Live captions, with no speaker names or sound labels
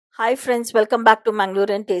Hi friends, welcome back to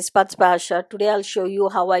Mangalorean Taste Buds by Asha. Today I'll show you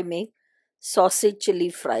how I make sausage chili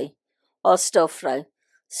fry or stir fry.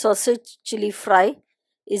 Sausage chili fry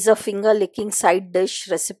is a finger licking side dish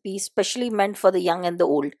recipe specially meant for the young and the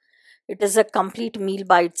old. It is a complete meal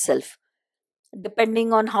by itself.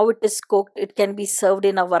 Depending on how it is cooked, it can be served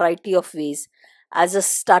in a variety of ways as a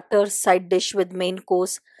starter, side dish with main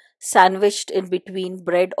course, sandwiched in between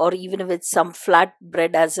bread, or even with some flat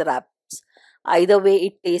bread as wraps. Either way,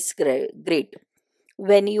 it tastes great.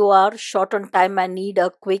 When you are short on time and need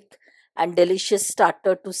a quick and delicious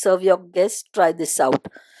starter to serve your guests, try this out.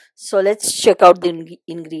 So let's check out the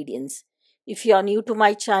ingredients. If you are new to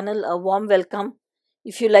my channel, a warm welcome.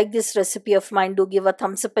 If you like this recipe of mine, do give a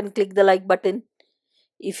thumbs up and click the like button.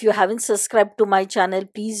 If you haven't subscribed to my channel,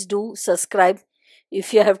 please do subscribe.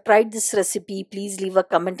 If you have tried this recipe, please leave a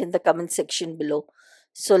comment in the comment section below.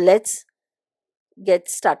 So let's get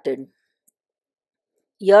started.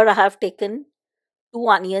 Here I have taken 2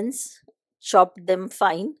 onions, chopped them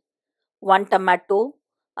fine, 1 tomato,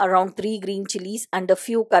 around 3 green chilies, and a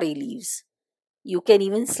few curry leaves. You can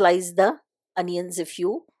even slice the onions if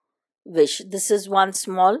you wish. This is 1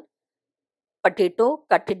 small potato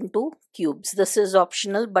cut into cubes. This is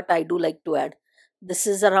optional, but I do like to add. This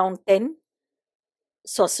is around 10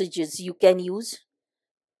 sausages. You can use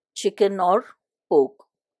chicken or pork.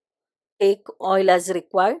 Take oil as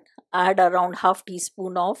required. Add around half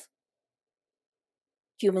teaspoon of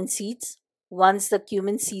cumin seeds. Once the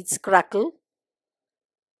cumin seeds crackle,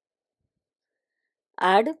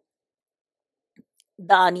 add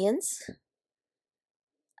the onions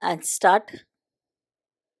and start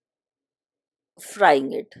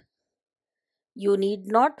frying it. You need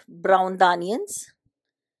not brown the onions,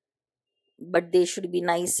 but they should be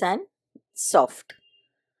nice and soft.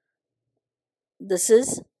 This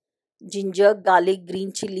is ginger, garlic,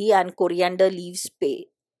 green chili and coriander leaves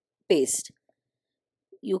paste.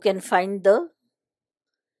 You can find the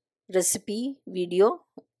recipe video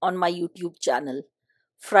on my YouTube channel.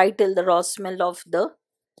 Fry till the raw smell of the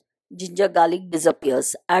ginger garlic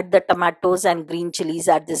disappears. Add the tomatoes and green chilies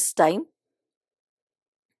at this time.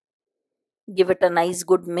 Give it a nice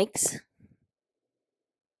good mix.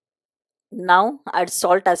 Now add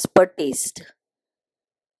salt as per taste.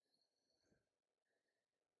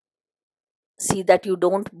 See that you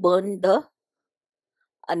don't burn the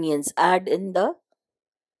onions. Add in the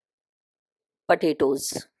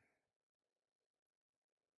potatoes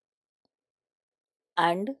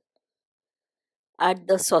and add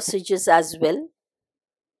the sausages as well.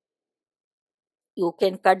 You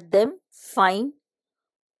can cut them fine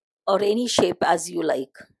or any shape as you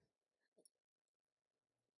like.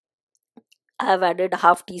 I have added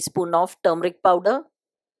half teaspoon of turmeric powder.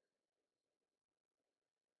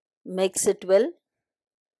 Mix it well.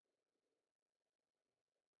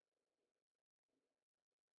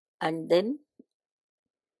 And then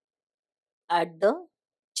add the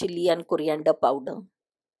chili and coriander powder.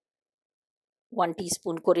 1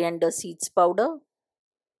 teaspoon coriander seeds powder.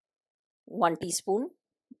 1 teaspoon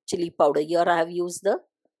chili powder. Here I have used the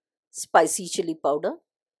spicy chili powder.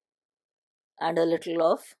 And a little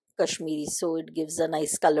of Kashmiri, so it gives a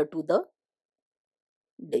nice color to the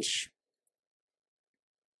dish.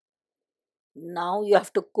 Now you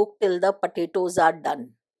have to cook till the potatoes are done.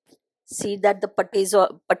 See that the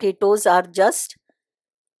potatoes are just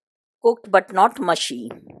cooked but not mushy.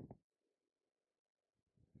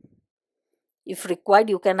 If required,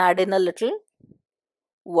 you can add in a little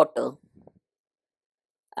water.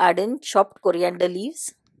 Add in chopped coriander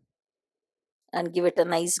leaves and give it a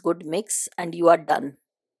nice good mix and you are done.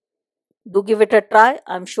 Do give it a try.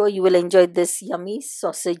 I'm sure you will enjoy this yummy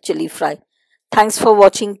sausage chili fry. Thanks for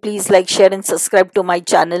watching. Please like, share and subscribe to my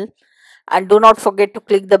channel. And do not forget to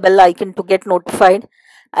click the bell icon to get notified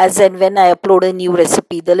as and when I upload a new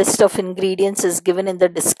recipe. The list of ingredients is given in the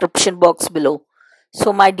description box below.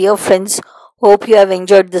 So my dear friends, hope you have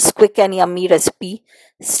enjoyed this quick and yummy recipe.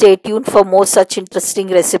 Stay tuned for more such interesting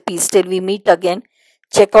recipes. Till we meet again,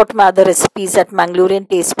 check out my other recipes at Mangalorean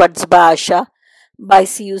Taste Buds by Asha. Bye,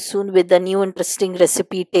 see you soon with a new interesting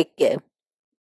recipe. Take care.